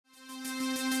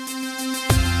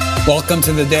Welcome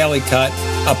to the Daily Cut,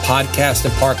 a podcast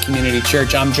of Park Community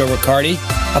Church. I'm Joe Riccardi,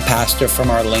 a pastor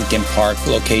from our Lincoln Park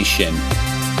location.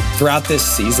 Throughout this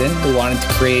season, we wanted to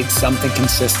create something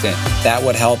consistent that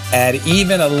would help add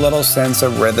even a little sense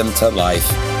of rhythm to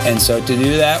life. And so to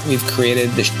do that, we've created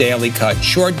this Daily Cut,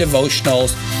 short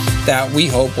devotionals that we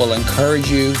hope will encourage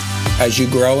you as you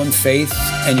grow in faith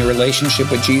and your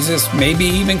relationship with Jesus, maybe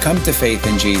even come to faith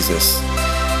in Jesus.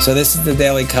 So this is the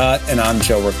Daily Cut, and I'm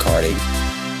Joe Riccardi.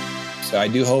 So I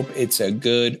do hope it's a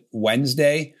good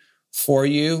Wednesday for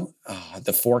you.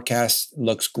 The forecast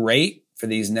looks great for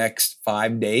these next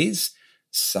 5 days.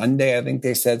 Sunday, I think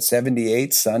they said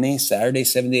 78 sunny. Saturday,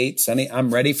 78 sunny.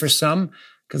 I'm ready for some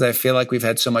because I feel like we've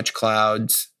had so many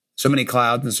clouds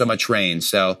and so much rain.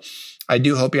 So I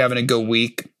do hope you're having a good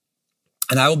week.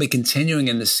 And I will be continuing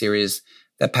in this series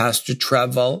that Pastor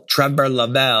Trevor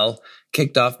Lavelle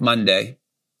kicked off Monday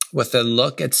with a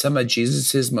look at some of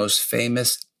Jesus's most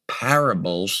famous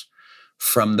parables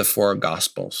from the four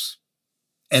Gospels.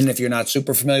 And if you're not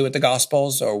super familiar with the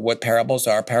Gospels or what parables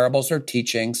are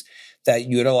teachings that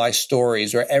utilize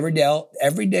stories or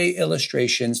everyday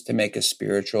illustrations to make a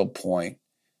spiritual point,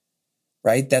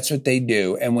 right? That's what they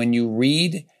do. And when you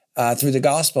read through the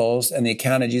Gospels and the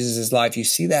account of Jesus' life, you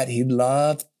see that he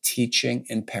loved teaching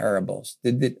in parables,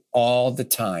 did it all the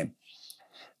time.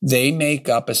 They make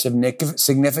up a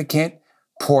significant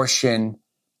portion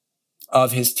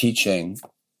of his teaching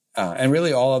and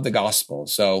really all of the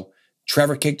Gospels. So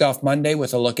Trevor kicked off Monday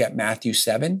with a look at Matthew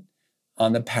 7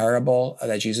 on the parable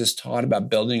that Jesus taught about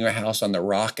building your house on the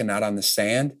rock and not on the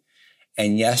sand.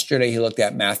 And yesterday he looked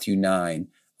at Matthew 9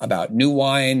 about new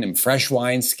wine and fresh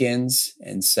wine skins.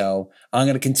 And so I'm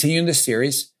going to continue this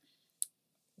series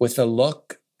with a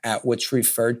look at what's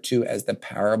referred to as the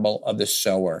parable of the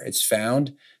sower.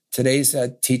 Today's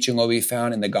teaching will be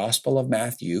found in the Gospel of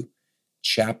Matthew,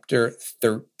 chapter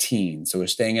 13. So we're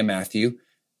staying in Matthew.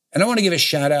 And I want to give a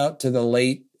shout out to the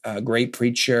late great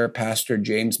preacher, Pastor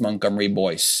James Montgomery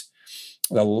Boyce.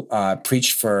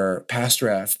 Preached for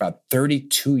pastor for about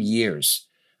 32 years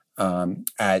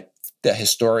at the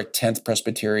historic 10th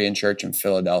Presbyterian Church in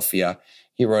Philadelphia.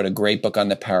 He wrote a great book on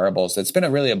the parables. It's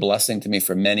been really a blessing to me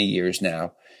for many years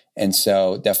now. And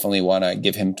so definitely want to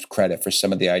give him credit for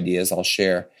some of the ideas I'll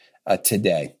share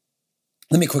today.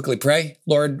 Let me quickly pray.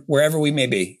 Lord, wherever we may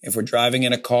be, if we're driving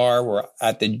in a car,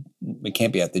 we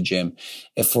can't be at the gym.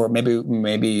 If we're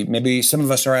maybe some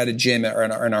of us are at a gym or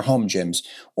in our home gyms,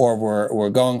 or we're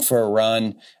going for a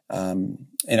run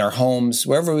in our homes,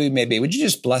 wherever we may be, would you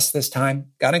just bless this time?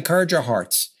 God, encourage our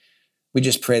hearts. We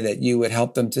just pray that you would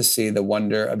help them to see the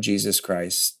wonder of Jesus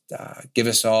Christ. Give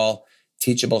us all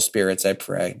teachable spirits, I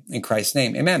pray. In Christ's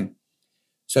name, amen.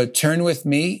 So turn with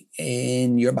me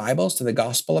in your Bibles to the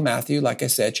Gospel of Matthew, like I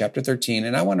said, chapter 13,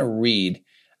 and I want to read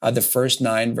the first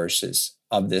 9 verses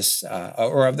of this,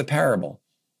 or of the parable.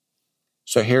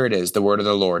 So here it is, the word of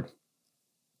the Lord.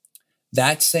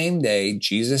 That same day,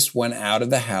 Jesus went out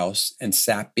of the house and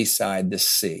sat beside the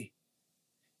sea,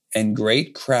 and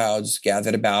great crowds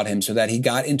gathered about him, so that he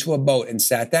got into a boat and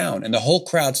sat down, and the whole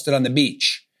crowd stood on the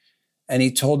beach. And he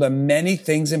told them many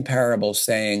things in parables,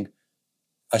 saying,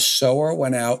 a sower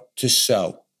went out to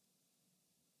sow.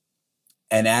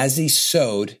 And as he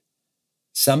sowed,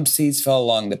 some seeds fell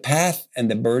along the path, and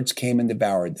the birds came and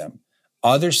devoured them.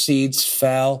 Other seeds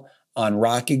fell on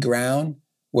rocky ground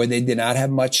where they did not have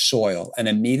much soil, and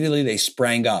immediately they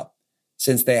sprang up,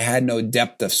 since they had no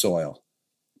depth of soil.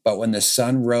 But when the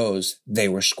sun rose, they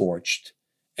were scorched.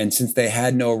 And since they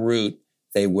had no root,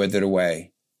 they withered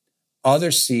away.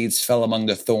 Other seeds fell among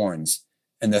the thorns,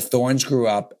 and the thorns grew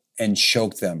up and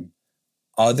choked them.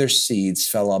 Other seeds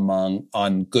fell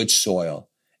on good soil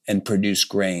and produced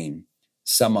grain,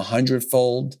 some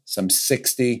 100-fold, some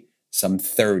 60, some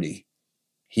 30.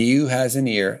 He who has an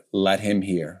ear, let him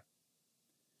hear.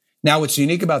 Now, what's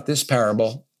unique about this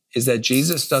parable is that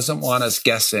Jesus doesn't want us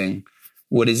guessing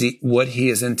what he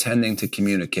is intending to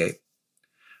communicate.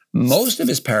 Most of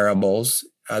his parables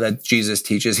that Jesus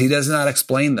teaches, he does not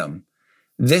explain them.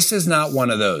 This is not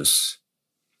one of those.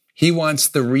 He wants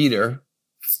the reader,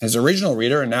 his original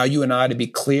reader, and now you and I, to be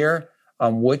clear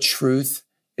on what truth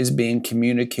is being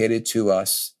communicated to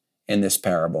us in this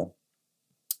parable.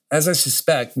 As I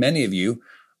suspect, many of you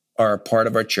are a part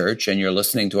of our church and you're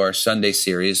listening to our Sunday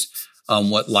series on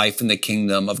what life in the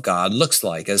kingdom of God looks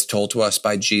like, as told to us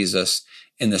by Jesus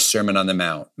in the Sermon on the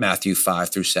Mount, Matthew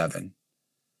 5-7.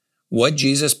 What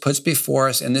Jesus puts before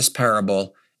us in this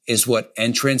parable is what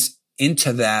entrance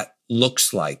into that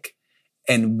looks like,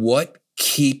 and what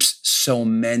keeps so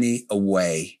many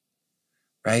away,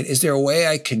 right? Is there a way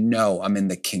I can know I'm in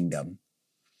the kingdom?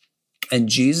 And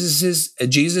Jesus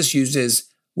uses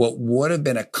what would have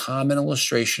been a common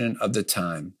illustration of the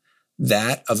time,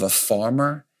 that of a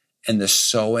farmer and the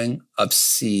sowing of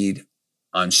seed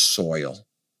on soil.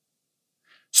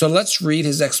 So let's read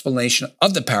his explanation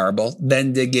of the parable,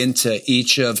 then dig into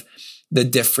each of the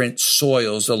different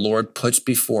soils the Lord puts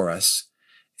before us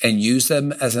and use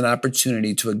them as an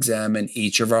opportunity to examine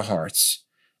each of our hearts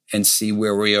and see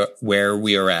where we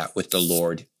are at with the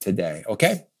Lord today.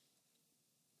 Okay?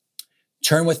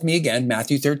 Turn with me again,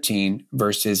 Matthew 13,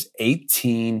 verses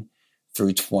 18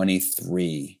 through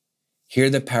 23. Hear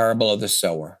the parable of the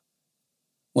sower.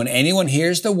 When anyone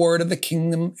hears the word of the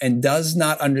kingdom and does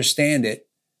not understand it,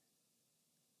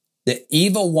 the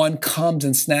evil one comes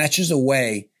and snatches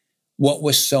away what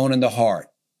was sown in the heart.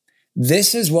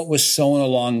 This is what was sown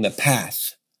along the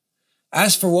path.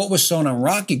 As for what was sown on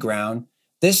rocky ground,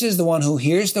 this is the one who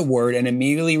hears the word and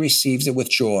immediately receives it with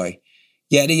joy.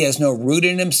 Yet he has no root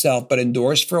in himself, but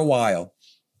endures for a while.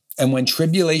 And when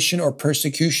tribulation or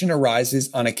persecution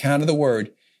arises on account of the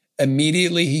word,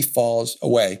 immediately he falls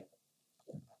away.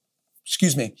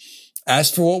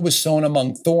 As for what was sown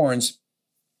among thorns,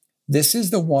 this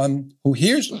is the one who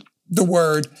hears the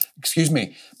word,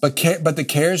 but the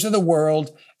cares of the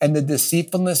world and the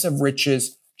deceitfulness of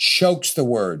riches chokes the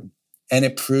word, and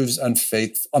it proves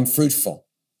unfruitful.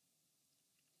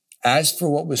 As for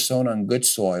what was sown on good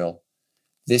soil,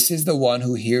 this is the one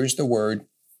who hears the word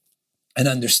and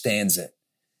understands it.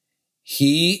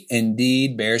 He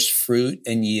indeed bears fruit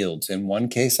and yields, in one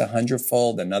case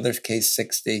 100-fold, another case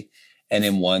 60, and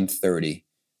in one 30.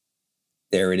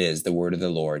 There it is, the word of the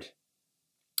Lord.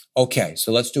 Okay,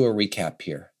 so let's do a recap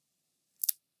here.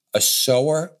 A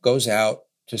sower goes out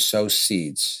to sow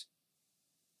seeds,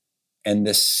 and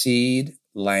the seed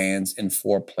lands in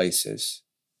 4 places.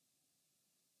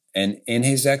 And in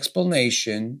his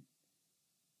explanation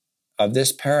of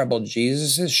this parable,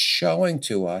 Jesus is showing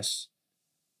to us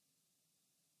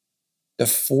the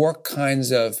 4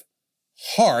 kinds of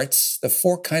hearts, the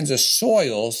 4 kinds of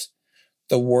soils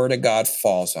the word of God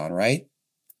falls on, right?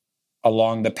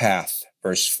 Along the path,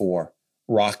 verse 4,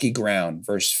 rocky ground,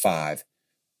 verse 5,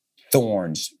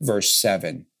 thorns, verse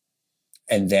 7.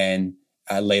 And then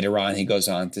later on, he goes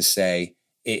on to say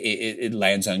it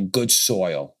lands on good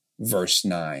soil, verse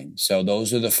 9. So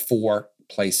those are the 4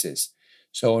 places.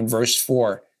 So in verse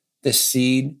 4, the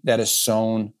seed that is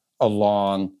sown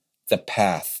along the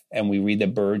path, and we read the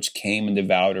birds came and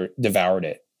devoured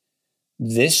it.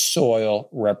 This soil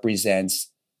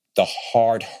represents the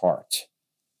hard heart,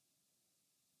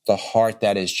 the heart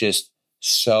that is just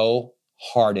so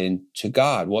hardened to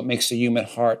God. What makes the human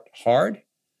heart hard?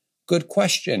 Good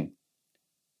question.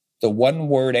 The one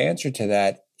word answer to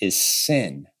that is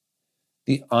sin.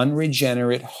 The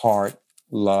unregenerate heart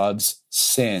loves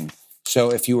sin.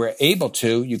 So if you were able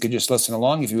to, you could just listen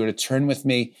along. If you were to turn with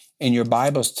me in your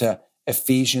Bibles to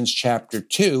Ephesians chapter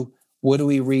 2, what do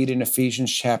we read in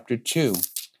Ephesians chapter 2?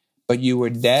 But you were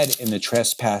dead in the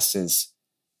trespasses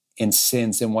and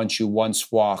sins in which you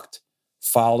once walked,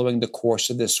 following the course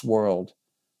of this world,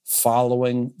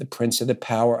 following the prince of the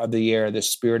power of the air, the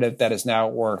spirit that is now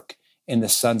at work in the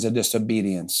sons of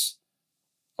disobedience,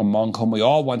 among whom we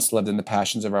all once lived in the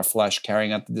passions of our flesh,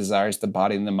 carrying out the desires of the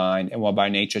body and the mind, and while by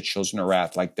nature children of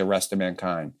wrath, like the rest of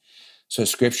mankind. So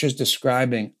Scripture is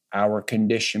describing our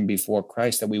condition before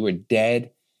Christ, that we were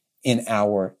dead in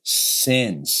our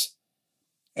sins.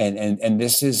 And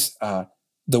this is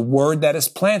the word that is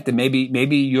planted.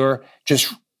 Maybe you're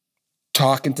just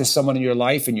talking to someone in your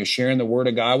life and you're sharing the word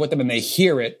of God with them and they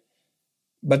hear it,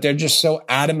 but they're just so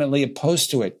adamantly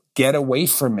opposed to it. Get away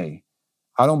from me.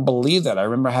 I don't believe that. I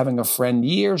remember having a friend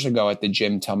years ago at the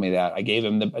gym tell me that. I gave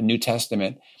him a New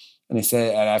Testament, and he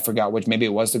said, and I forgot which, maybe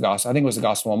it was the gospel. I think it was the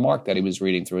Gospel of Mark that he was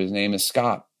reading through. His name is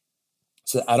Scott.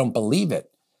 So I don't believe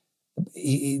it.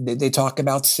 They talk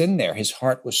about sin there. His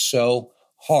heart was so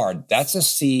hard. That's a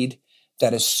seed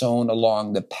that is sown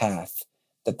along the path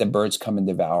that the birds come and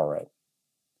devour it.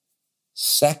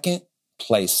 Second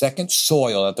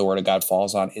soil that the word of God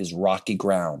falls on is rocky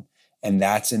ground. And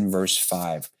that's in verse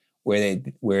 5,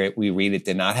 where we read it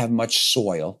did not have much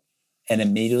soil, and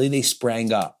immediately they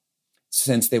sprang up,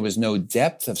 since there was no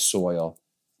depth of soil,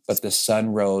 but the sun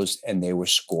rose and they were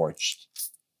scorched.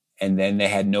 And then they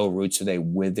had no roots, so they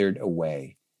withered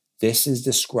away. This is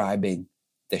describing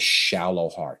the shallow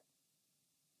heart.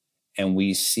 And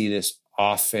we see this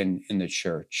often in the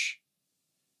church.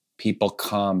 People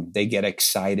come, they get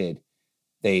excited.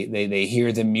 They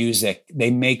hear the music.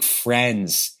 They make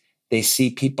friends. They see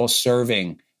people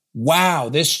serving. Wow,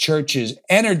 this church is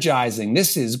energizing.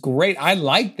 This is great. I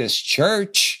like this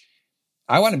church.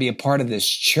 I want to be a part of this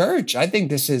church. I think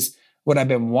this is what I've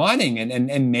been wanting.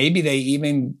 And maybe they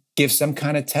even give some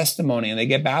kind of testimony and they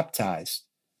get baptized.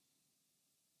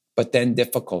 But then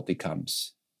difficulty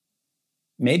comes.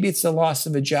 Maybe it's the loss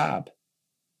of a job.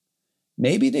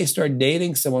 Maybe they start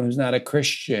dating someone who's not a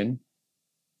Christian,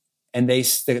 and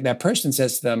that person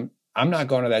says to them, I'm not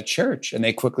going to that church. And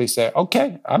they quickly say,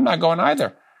 okay, I'm not going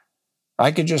either.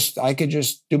 I could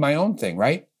just do my own thing,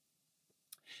 right?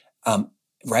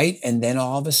 Right? And then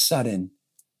all of a sudden,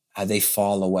 they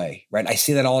fall away, right? I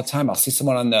see that all the time. I'll see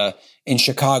someone in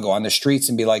Chicago on the streets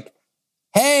and be like,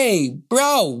 hey,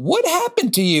 bro, what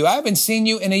happened to you? I haven't seen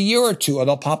you in a year or two. Or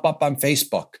they'll pop up on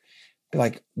Facebook. Be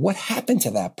like, what happened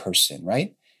to that person,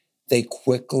 right? They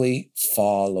quickly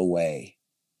fall away.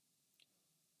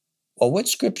 Well, what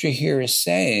scripture here is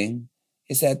saying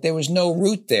is that there was no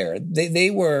root there. They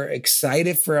were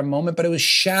excited for a moment, but it was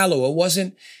shallow. It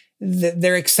wasn't,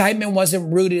 their excitement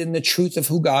wasn't rooted in the truth of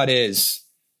who God is.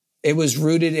 It was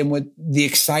rooted in what the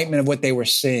excitement of what they were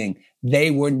seeing.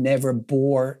 They were never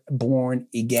born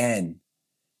again.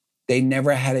 They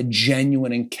never had a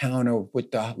genuine encounter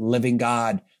with the living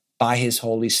God by his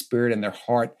Holy Spirit, and their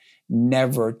heart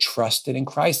never trusted in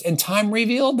Christ. And time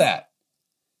revealed that.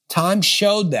 Time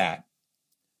showed that.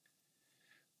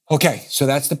 Okay, so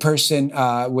that's the person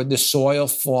where the soil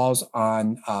falls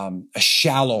on a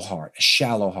shallow heart.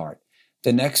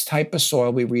 The next type of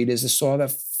soil we read is the soil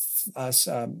that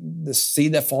the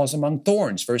seed that falls among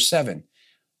thorns. Verse 7.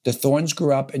 The thorns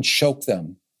grew up and choked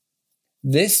them.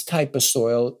 This type of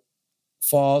soil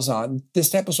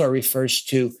refers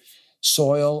to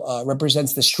soil,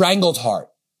 represents the strangled heart,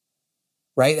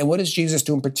 right? And what does Jesus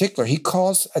do in particular? He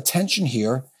calls attention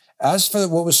here. As for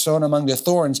what was sown among the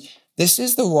thorns, this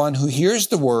is the one who hears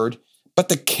the word, but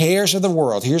the cares of the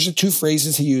world. Here's the two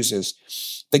phrases he uses.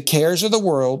 The cares of the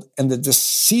world and the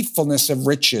deceitfulness of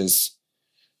riches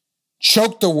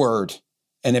choke the word,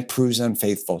 and it proves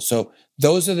unfaithful. So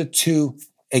those are the two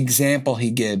example he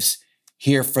gives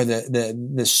here for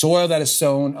the soil that is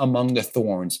sown among the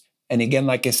thorns. And again,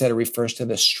 like I said, it refers to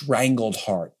the strangled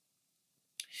heart.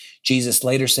 Jesus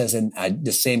later says in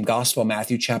the same gospel,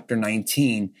 Matthew chapter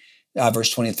 19,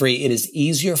 verse 23, it is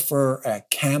easier for a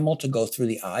camel to go through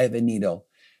the eye of a needle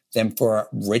than for a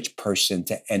rich person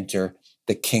to enter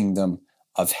the kingdom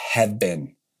of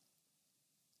heaven.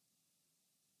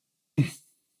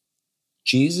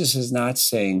 Jesus is not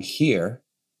saying here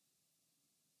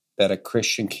that a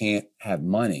Christian can't have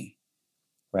money,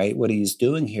 right? What he's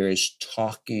doing here is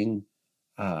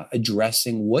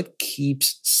addressing what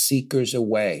keeps seekers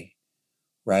away,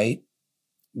 right?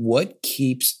 What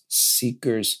keeps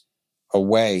seekers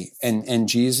away? And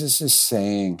Jesus is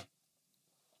saying,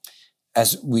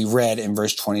 as we read in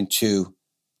verse 22,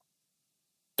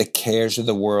 the cares of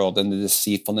the world and the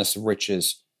deceitfulness of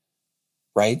riches,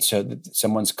 right? So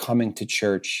someone's coming to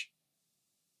church,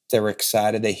 they're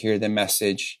excited, they hear the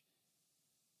message,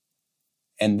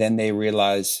 and then they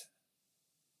realize,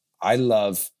 I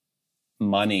love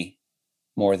money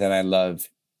more than I love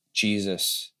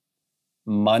Jesus.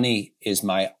 Money is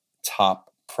my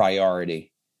top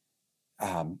priority.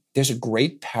 There's a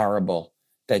great parable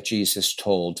that Jesus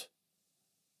told,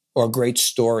 or a great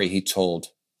story he told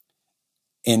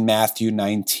in Matthew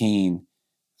 19,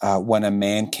 when a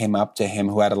man came up to him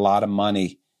who had a lot of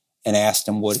money and asked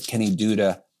him, what can he do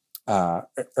to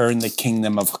earn the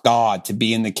kingdom of God, to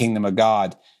be in the kingdom of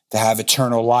God, to have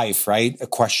eternal life, right? A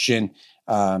question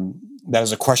that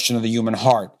is a question of the human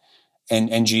heart.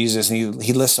 And Jesus, he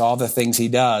lists all the things he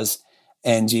does.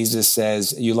 And Jesus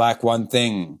says, you lack one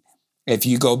thing. If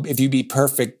you be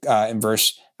perfect, in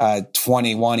verse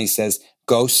 21, he says,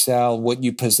 go sell what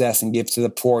you possess and give to the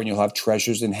poor, and you'll have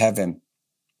treasures in heaven.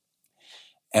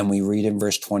 And we read in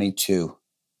verse 22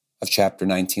 of chapter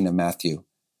 19 of Matthew,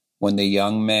 when the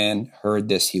young man heard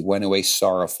this, he went away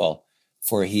sorrowful,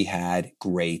 for he had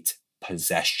great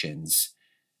possessions.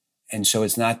 And so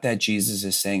it's not that Jesus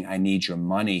is saying, I need your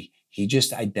money. He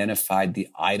just identified the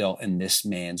idol in this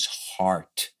man's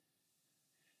heart,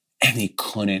 and he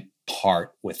couldn't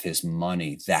part with his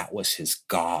money. That was his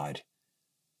God.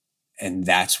 And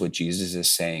that's what Jesus is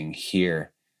saying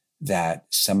here, that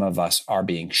some of us are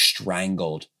being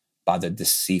strangled by the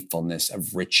deceitfulness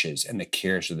of riches and the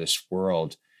cares of this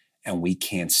world, and we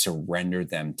can't surrender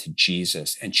them to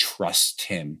Jesus and trust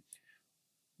him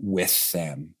with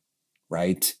them,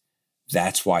 right?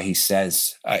 That's why he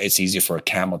says it's easier for a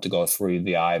camel to go through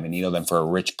the eye of a needle than for a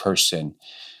rich person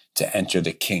to enter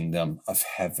the kingdom of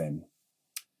heaven.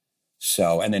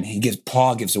 So, and then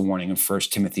Paul gives a warning in 1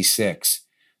 Timothy 6.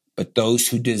 But those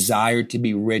who desire to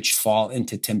be rich fall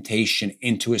into temptation,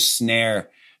 into a snare.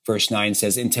 Verse 9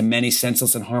 says, into many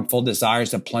senseless and harmful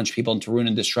desires that plunge people into ruin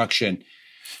and destruction.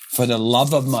 For the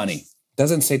love of money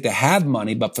doesn't say to have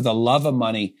money, but for the love of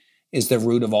money is the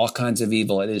root of all kinds of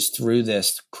evil. It is through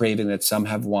this craving that some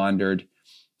have wandered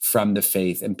from the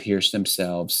faith and pierced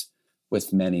themselves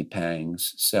with many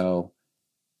pangs. So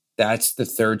that's the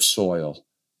third soil,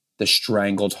 the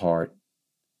strangled heart,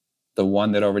 the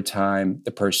one that over time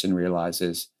the person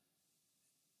realizes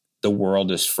the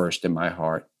world is first in my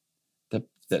heart.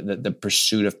 The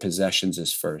pursuit of possessions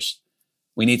is first.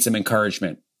 We need some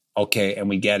encouragement. Okay, and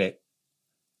we get it.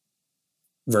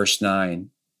 Verse 9,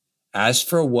 as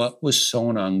for what was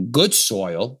sown on good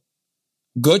soil,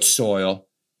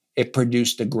 it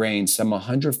produced a grain, some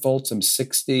 100-fold, some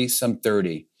 60, some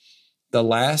 30. The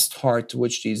last heart to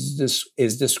which Jesus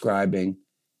is describing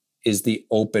is the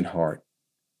open heart.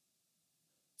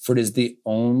 For it is the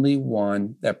only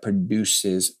one that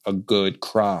produces a good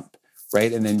crop,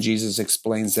 right? And then Jesus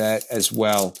explains that as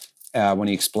well when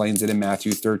he explains it in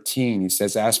Matthew 13. He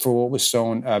says, as for what was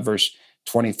sown, verse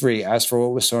 23, as for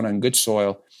what was sown on good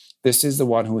soil, this is the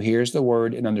one who hears the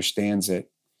word and understands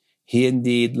it. He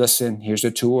indeed, listen, here's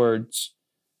the two words,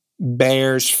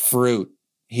 bears fruit.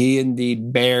 He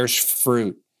indeed bears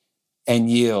fruit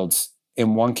and yields,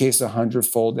 in one case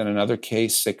 100-fold, in another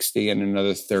case 60, and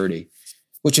another 30,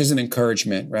 which is an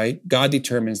encouragement, right? God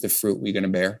determines the fruit we're going to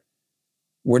bear.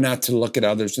 We're not to look at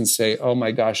others and say, oh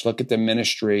my gosh, look at the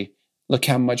ministry. Look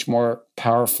how much more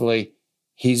powerfully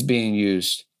he's being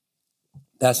used.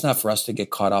 That's not for us to get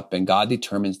caught up in. God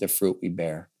determines the fruit we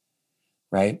bear,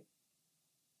 right?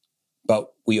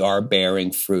 But we are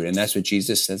bearing fruit. And that's what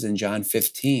Jesus says in John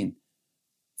 15,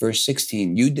 verse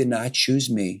 16. You did not choose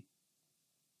me,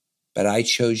 but I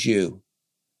chose you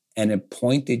and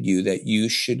appointed you that you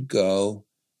should go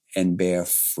and bear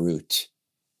fruit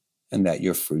and that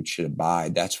your fruit should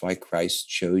abide. That's why Christ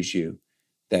chose you,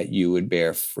 that you would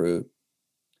bear fruit.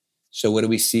 So what do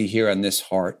we see here on this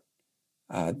heart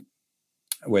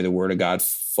where the word of God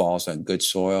falls on good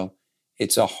soil?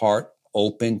 It's a heart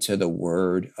open to the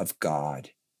word of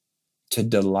God, to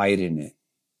delight in it,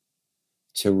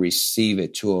 to receive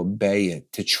it, to obey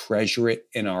it, to treasure it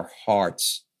in our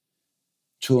hearts,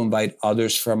 to invite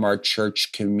others from our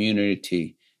church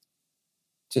community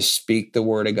to speak the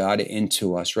word of God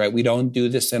into us, right? We don't do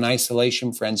this in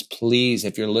isolation, friends. Please,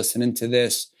 if you're listening to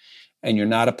this and you're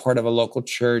not a part of a local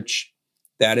church,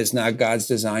 that is not God's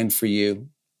design for you.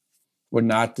 We're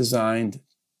not designed.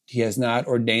 He has not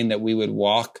ordained that we would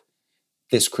walk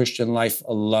this Christian life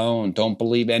alone. Don't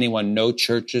believe anyone. No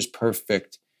church is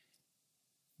perfect.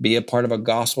 Be a part of a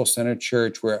gospel-centered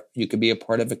church where you could be a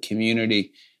part of a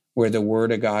community where the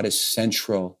word of God is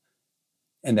central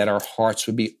and that our hearts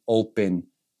would be open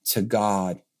to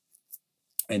God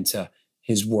and to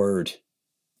his word.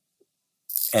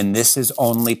 And this is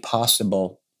only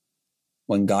possible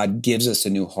when God gives us a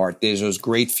new heart. There's those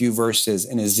great few verses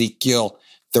in Ezekiel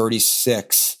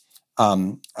 36.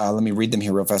 Let me read them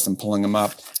here real fast. I'm pulling them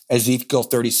up. Ezekiel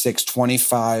 36,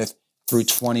 25 through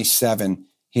 27.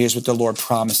 Here's what the Lord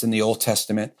promised in the Old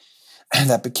Testament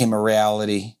that became a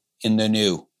reality in the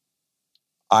New.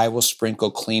 I will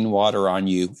sprinkle clean water on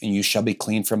you, and you shall be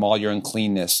clean from all your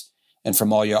uncleanness, and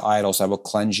from all your idols I will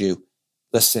cleanse you.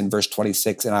 Listen, verse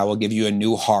 26, and I will give you a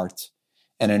new heart,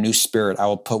 and a new spirit I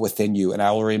will put within you, and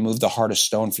I will remove the heart of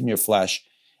stone from your flesh,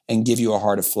 and give you a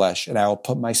heart of flesh, and I will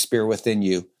put my spirit within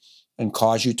you, and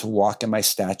cause you to walk in my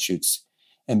statutes,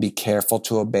 and be careful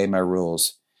to obey my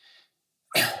rules.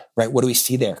 Right? What do we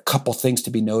see there? A couple things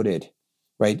to be noted,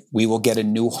 right? We will get a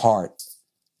new heart,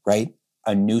 right?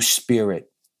 A new spirit.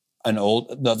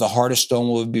 The heart of stone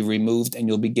will be removed and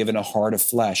you'll be given a heart of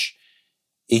flesh.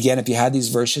 Again, if you had these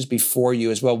verses before you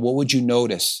as well, what would you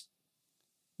notice?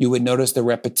 You would notice the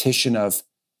repetition of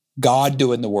God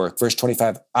doing the work. Verse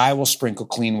 25, I will sprinkle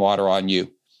clean water on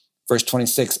you. Verse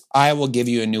 26, I will give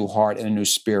you a new heart and a new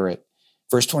spirit.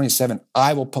 Verse 27,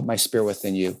 I will put my spirit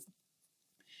within you.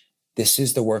 This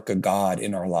is the work of God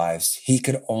in our lives. He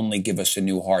could only give us a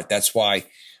new heart. That's why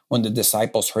when the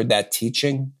disciples heard that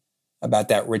teaching about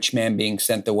that rich man being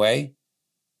sent away,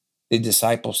 the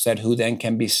disciples said, who then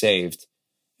can be saved?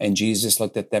 And Jesus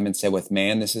looked at them and said, with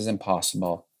man, this is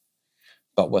impossible,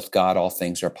 but with God, all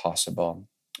things are possible.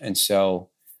 And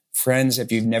so, friends,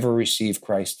 if you've never received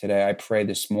Christ today, I pray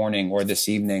this morning or this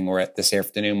evening or at this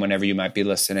afternoon, whenever you might be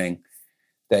listening,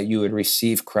 that you would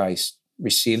receive Christ,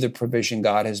 receive the provision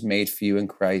God has made for you in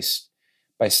Christ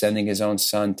by sending his own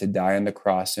son to die on the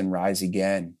cross and rise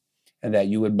again, and that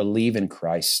you would believe in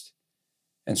Christ.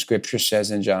 And scripture says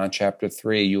in John chapter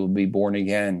 3, you will be born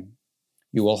again.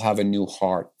 You will have a new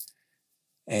heart.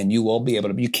 And you will be able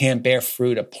to, you can't bear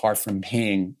fruit apart from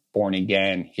being born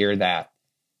again. Hear that.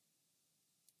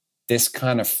 This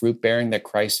kind of fruit bearing that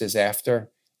Christ is after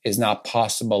is not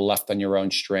possible left on your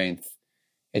own strength.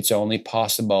 It's only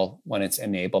possible when it's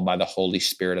enabled by the Holy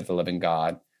Spirit of the living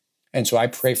God. And so I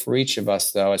pray for each of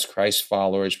us, though, as Christ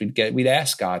followers, we'd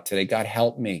ask God today, God,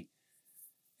 help me.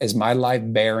 Is my life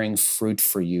bearing fruit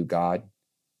for you, God?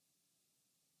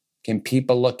 Can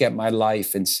people look at my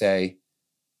life and say,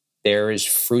 there is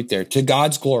fruit there, to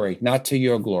God's glory, not to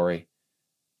your glory?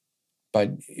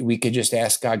 But we could just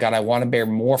ask God, I want to bear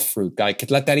more fruit. God,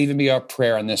 could let that even be our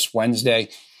prayer on this Wednesday,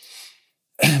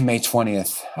 May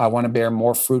 20th. I want to bear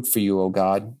more fruit for you, oh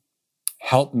God.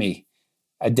 Help me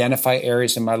identify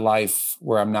areas in my life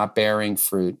where I'm not bearing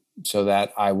fruit so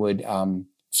that I would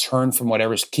turn from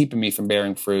whatever's keeping me from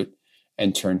bearing fruit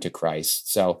and turn to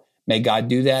Christ. So may God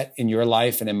do that in your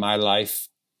life and in my life,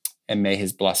 and may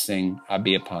his blessing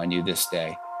be upon you this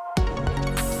day.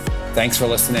 Thanks for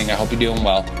listening. I hope you're doing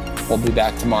well. We'll be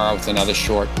back tomorrow with another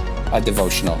short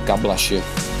devotional. God bless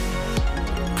you.